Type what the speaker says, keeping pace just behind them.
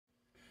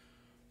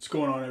What's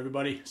going on,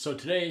 everybody? So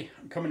today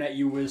I'm coming at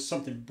you with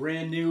something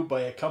brand new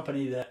by a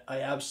company that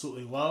I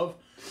absolutely love.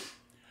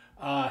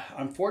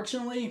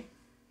 Unfortunately,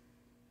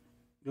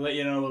 to let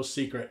you know a little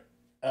secret,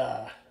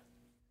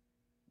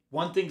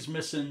 one thing's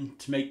missing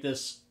to make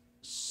this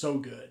so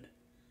good.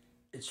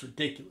 It's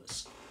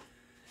ridiculous.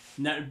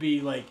 And that would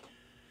be like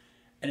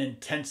an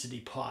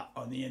intensity pot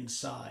on the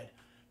inside.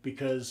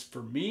 Because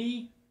for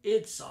me,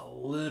 it's a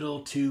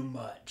little too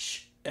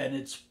much. And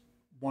it's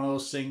one of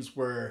those things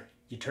where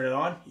you turn it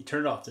on, you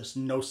turn it off. There's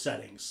no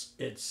settings.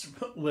 It's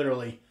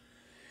literally,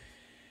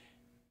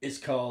 it's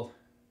called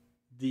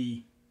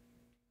the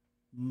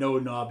No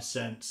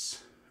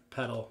Knobsense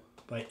pedal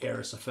by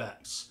Eris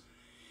Effects.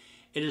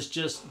 It is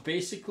just,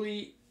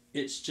 basically,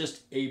 it's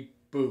just a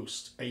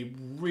boost. A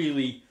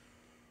really,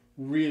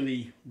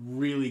 really,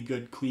 really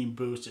good clean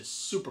boost. It's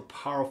super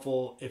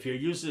powerful. If you're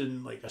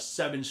using like a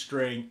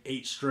 7-string,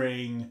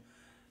 8-string,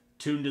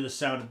 tuned to the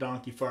sound of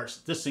donkey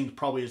farts, this thing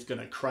probably is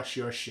going to crush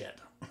your shit.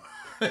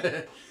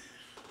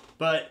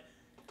 But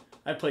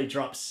I play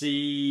drop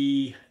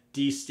C,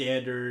 D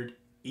standard,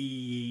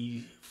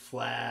 E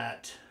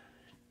flat,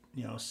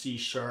 C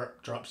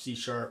sharp, drop C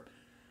sharp,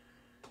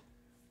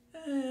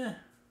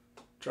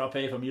 drop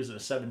A if I'm using a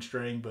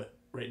 7-string, but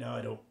right now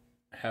I don't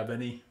have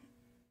any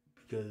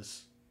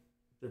because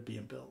they're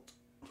being built.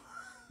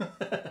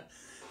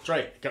 That's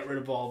right, I got rid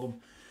of all of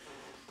them,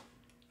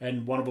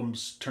 and one of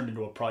them's turned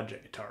into a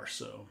project guitar,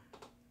 so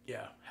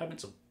yeah, having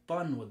some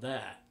fun with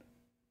that.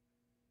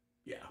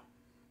 Yeah,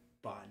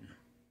 fun.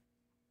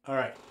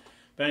 Alright,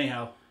 but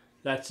anyhow,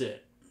 that's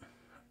it.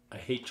 I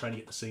hate trying to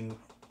get this thing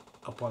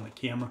up on the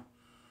camera.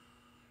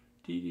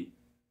 Dee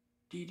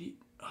dee.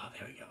 Oh,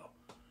 there we go.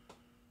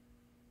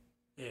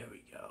 There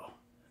we go.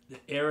 The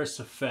Eris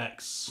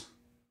Effects,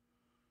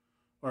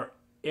 or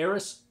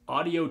Eris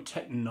Audio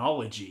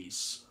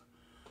Technologies.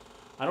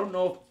 I don't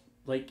know if,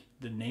 like,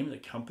 the name of the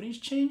company's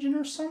changing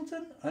or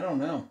something. I don't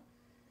know.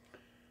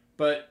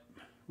 But,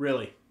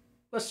 really,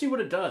 let's see what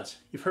it does.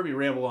 You've heard me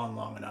ramble on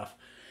long enough.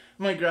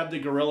 I'm going to grab the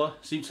Gorilla.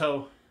 Seems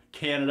how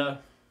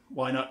Canada,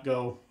 why not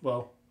go,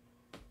 well,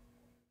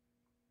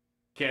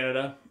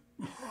 Canada.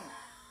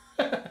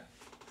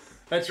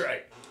 That's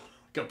right.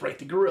 Go break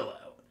the Gorilla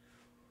out.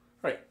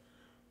 All right.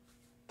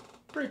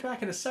 Be right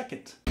back in a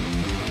second.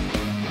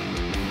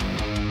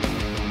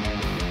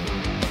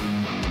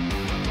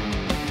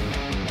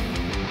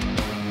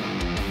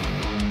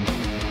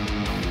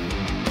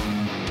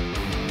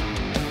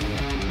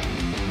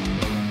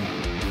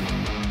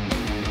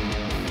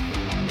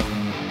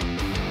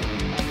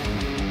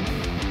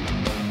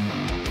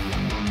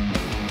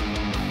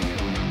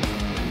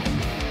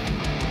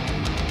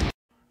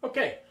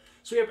 Okay,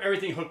 so we have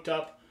everything hooked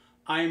up.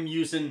 I'm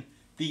using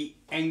the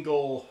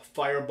Angle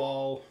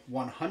Fireball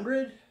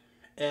 100,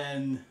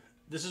 and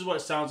this is what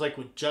it sounds like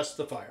with just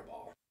the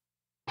Fireball.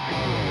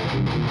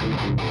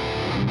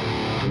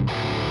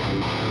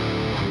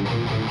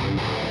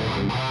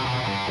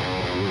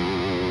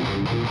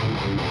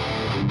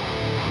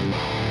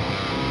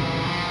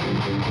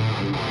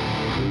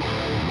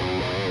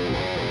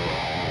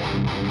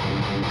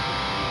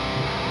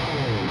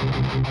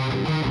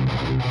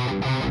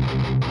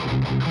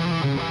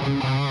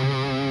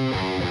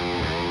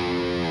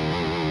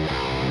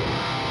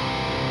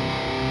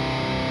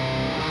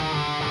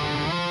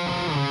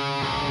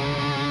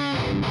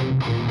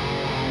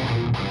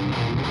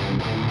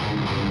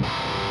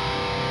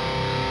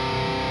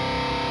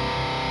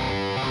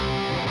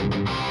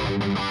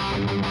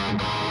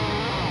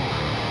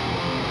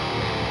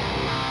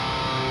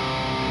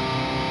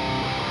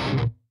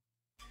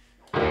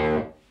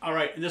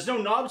 Alright, and there's no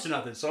knobs or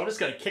nothing, so I'm just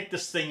going to kick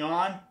this thing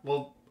on.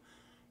 We'll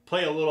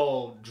play a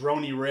little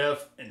droney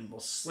riff, and we'll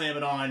slam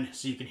it on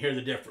so you can hear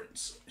the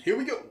difference. Here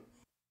we go.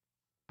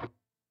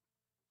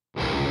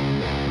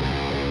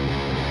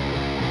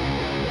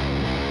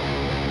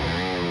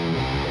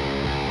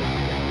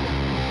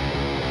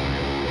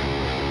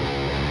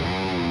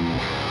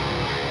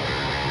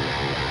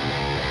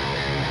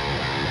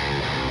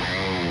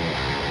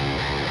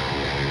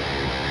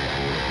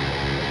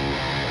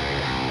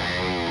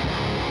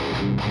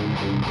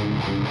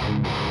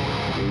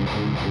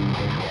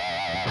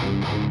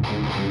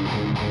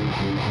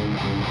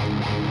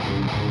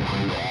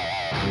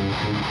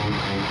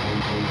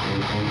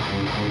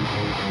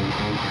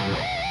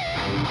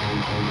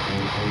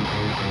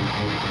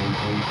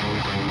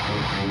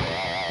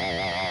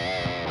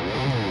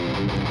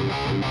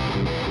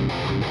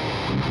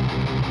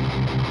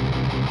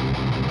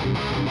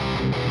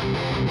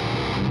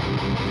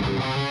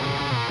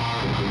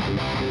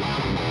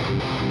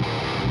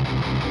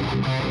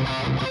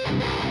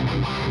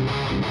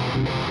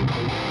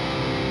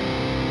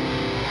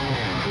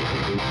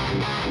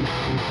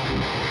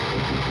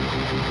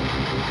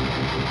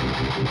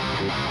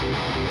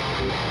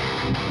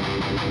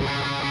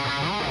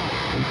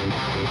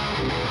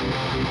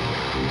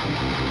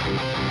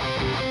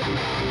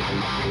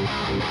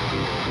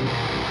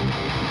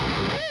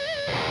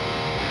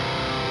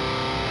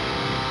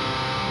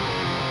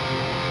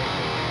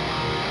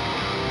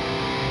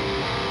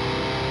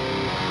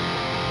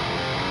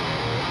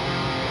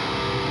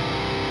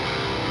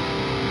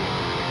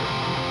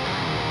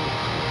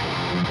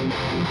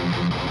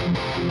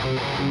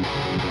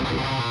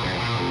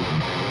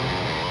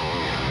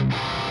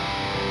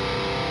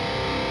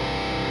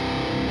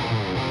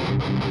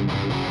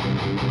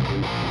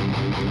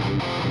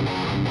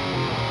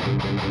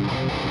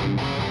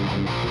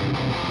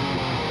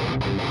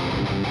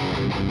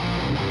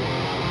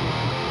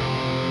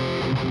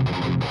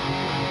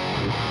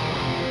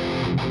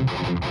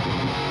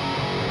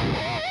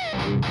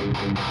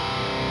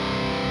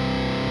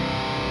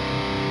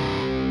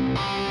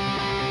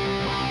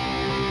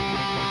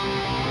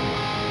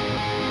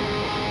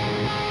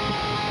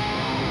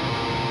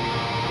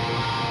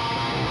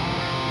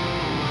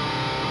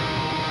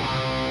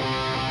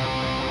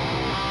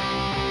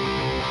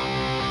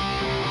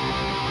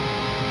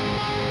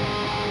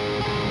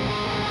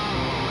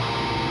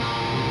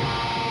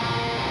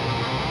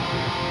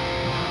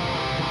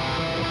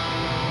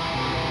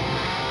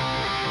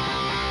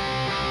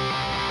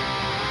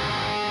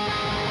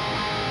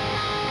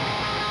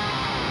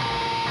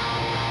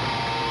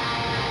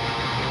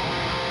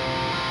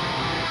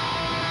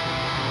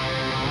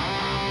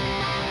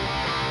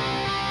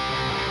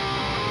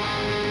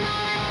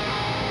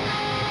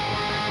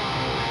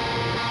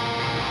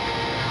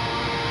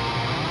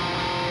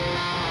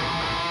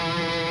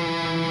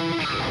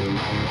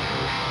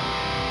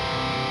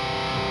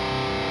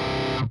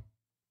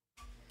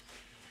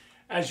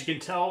 As you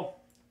can tell,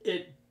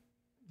 it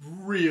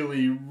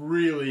really,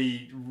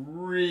 really,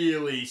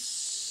 really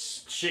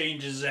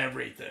changes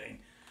everything.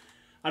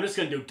 I'm just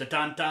going to do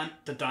da-dun-dun,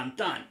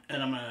 da-dun-dun,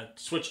 and I'm going to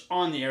switch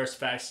on the Aris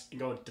effects and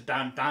go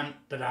da-dun-dun,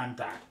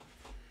 da-dun-dun.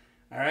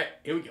 Alright,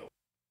 here we go.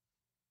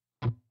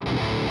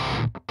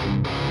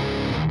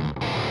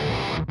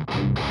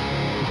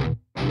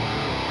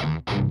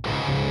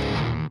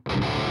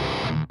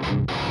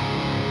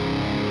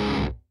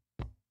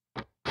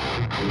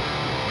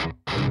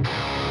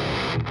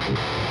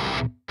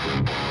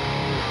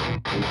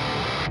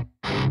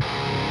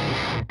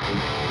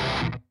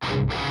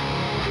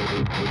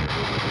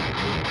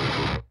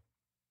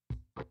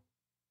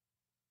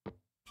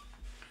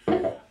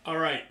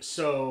 Alright,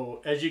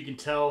 so as you can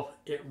tell,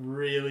 it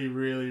really,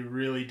 really,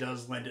 really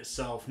does lend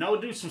itself. Now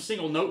we'll do some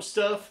single note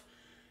stuff,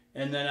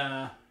 and then,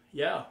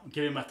 yeah, I'll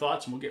give you my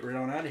thoughts, and we'll get right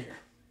on out of here.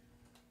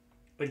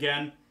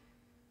 Again,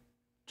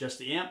 just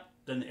the amp,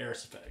 then the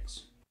Aris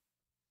effects.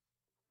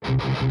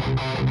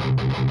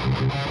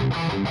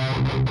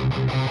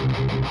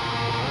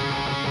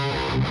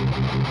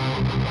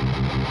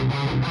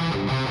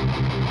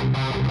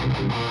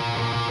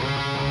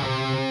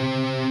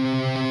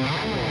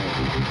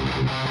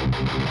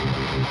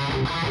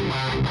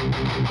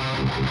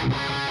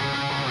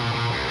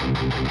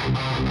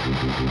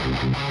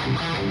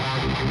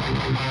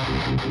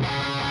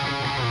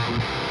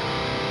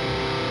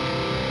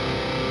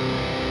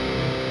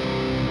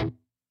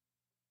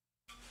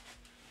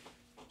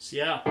 So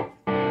yeah,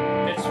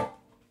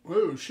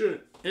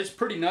 it's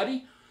pretty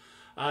nutty.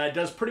 It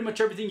does pretty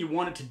much everything you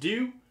want it to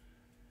do.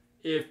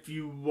 If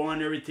you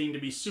want everything to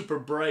be super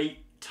bright,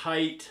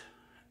 tight,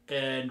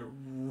 and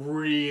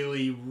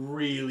really,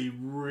 really,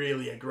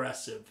 really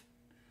aggressive.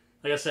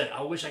 Like I said,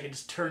 I wish I could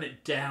just turn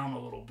it down a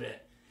little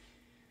bit.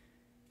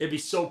 It'd be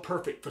so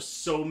perfect for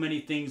so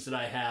many things that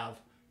I have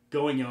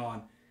going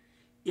on.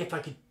 If I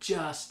could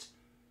just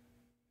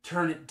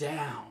turn it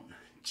down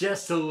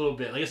just a little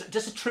bit. Like I said,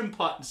 just a trim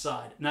pot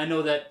inside. And I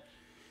know that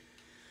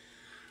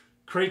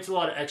creates a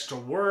lot of extra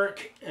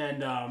work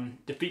and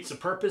defeats the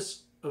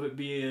purpose of it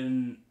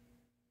being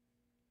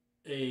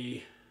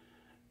a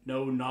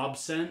no knob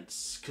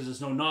sense, because there's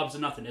no knobs or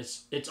nothing.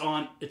 It's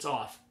on, it's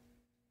off.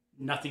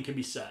 Nothing can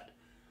be set.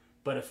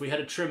 But if we had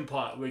a trim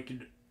pot, we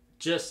could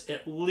just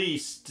at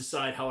least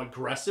decide how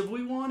aggressive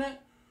we want it.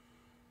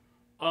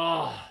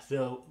 Oh,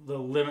 the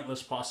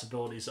limitless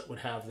possibilities that would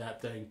have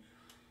that thing.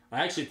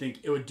 I actually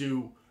think it would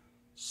do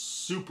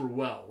super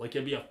well. Like,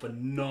 it'd be a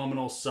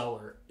phenomenal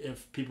seller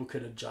if people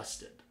could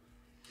adjust it.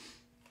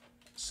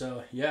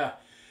 So, yeah.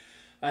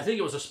 I think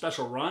it was a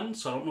special run,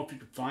 so I don't know if you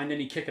could find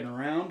any kicking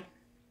around.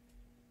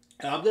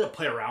 I'm going to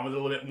play around with it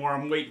a little bit more.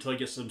 I'm waiting until I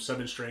get some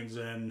 7-strings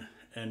in,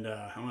 and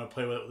I'm going to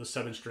play with it with the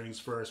 7 strings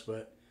first,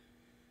 but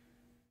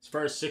as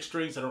far as 6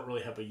 strings, I don't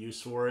really have a use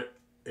for it.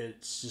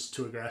 It's just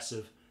too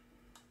aggressive.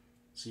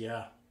 So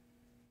yeah,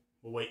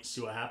 we'll wait and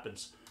see what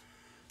happens.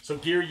 So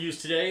gear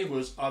used today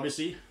was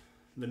obviously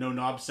the No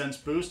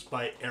Knobsense Boost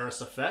by Aris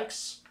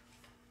Effects,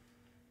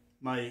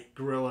 my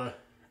Gorilla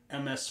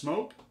MS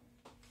Smoke,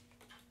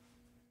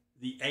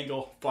 the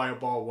Angle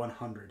Fireball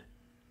 100.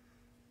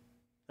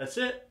 That's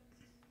it.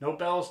 No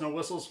bells, no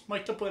whistles.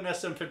 Mic'd up with an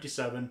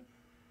SM57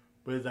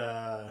 with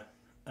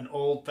an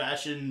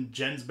old-fashioned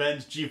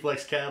Jens-Benz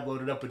G-Flex cab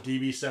loaded up with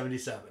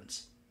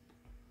DB77s.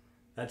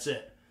 That's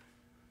it.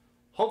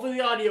 Hopefully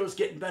the audio is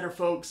getting better,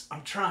 folks.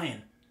 I'm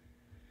trying.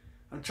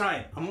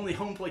 I'm only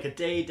home for like a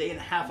day and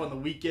a half on the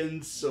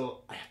weekends,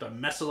 so I have to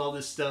mess with all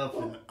this stuff,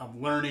 and I'm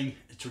learning.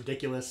 It's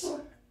ridiculous.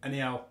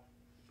 Anyhow,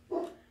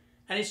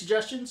 any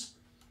suggestions?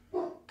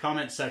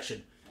 Comment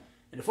section.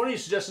 And if one of your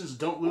suggestions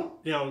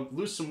don't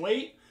lose some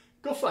weight,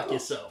 go fuck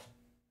yourself.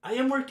 I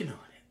am working on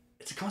it.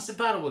 It's a constant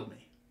battle with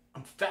me. I'm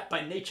I'm fat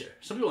by nature.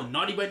 Some people are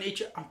naughty by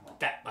nature. I'm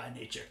fat by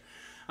nature.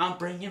 I'm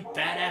bringing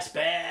fat ass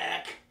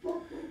back.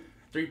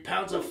 3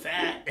 pounds of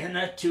fat in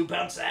a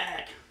 2-pound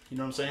sack. You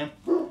know what I'm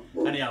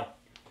saying? Anyhow,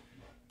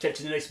 catch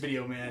you in the next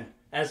video, man.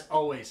 As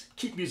always,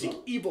 keep music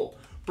evil.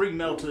 Bring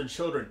metal to the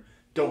children.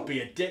 Don't be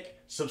a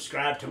dick.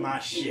 Subscribe to my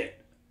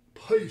shit.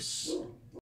 Peace.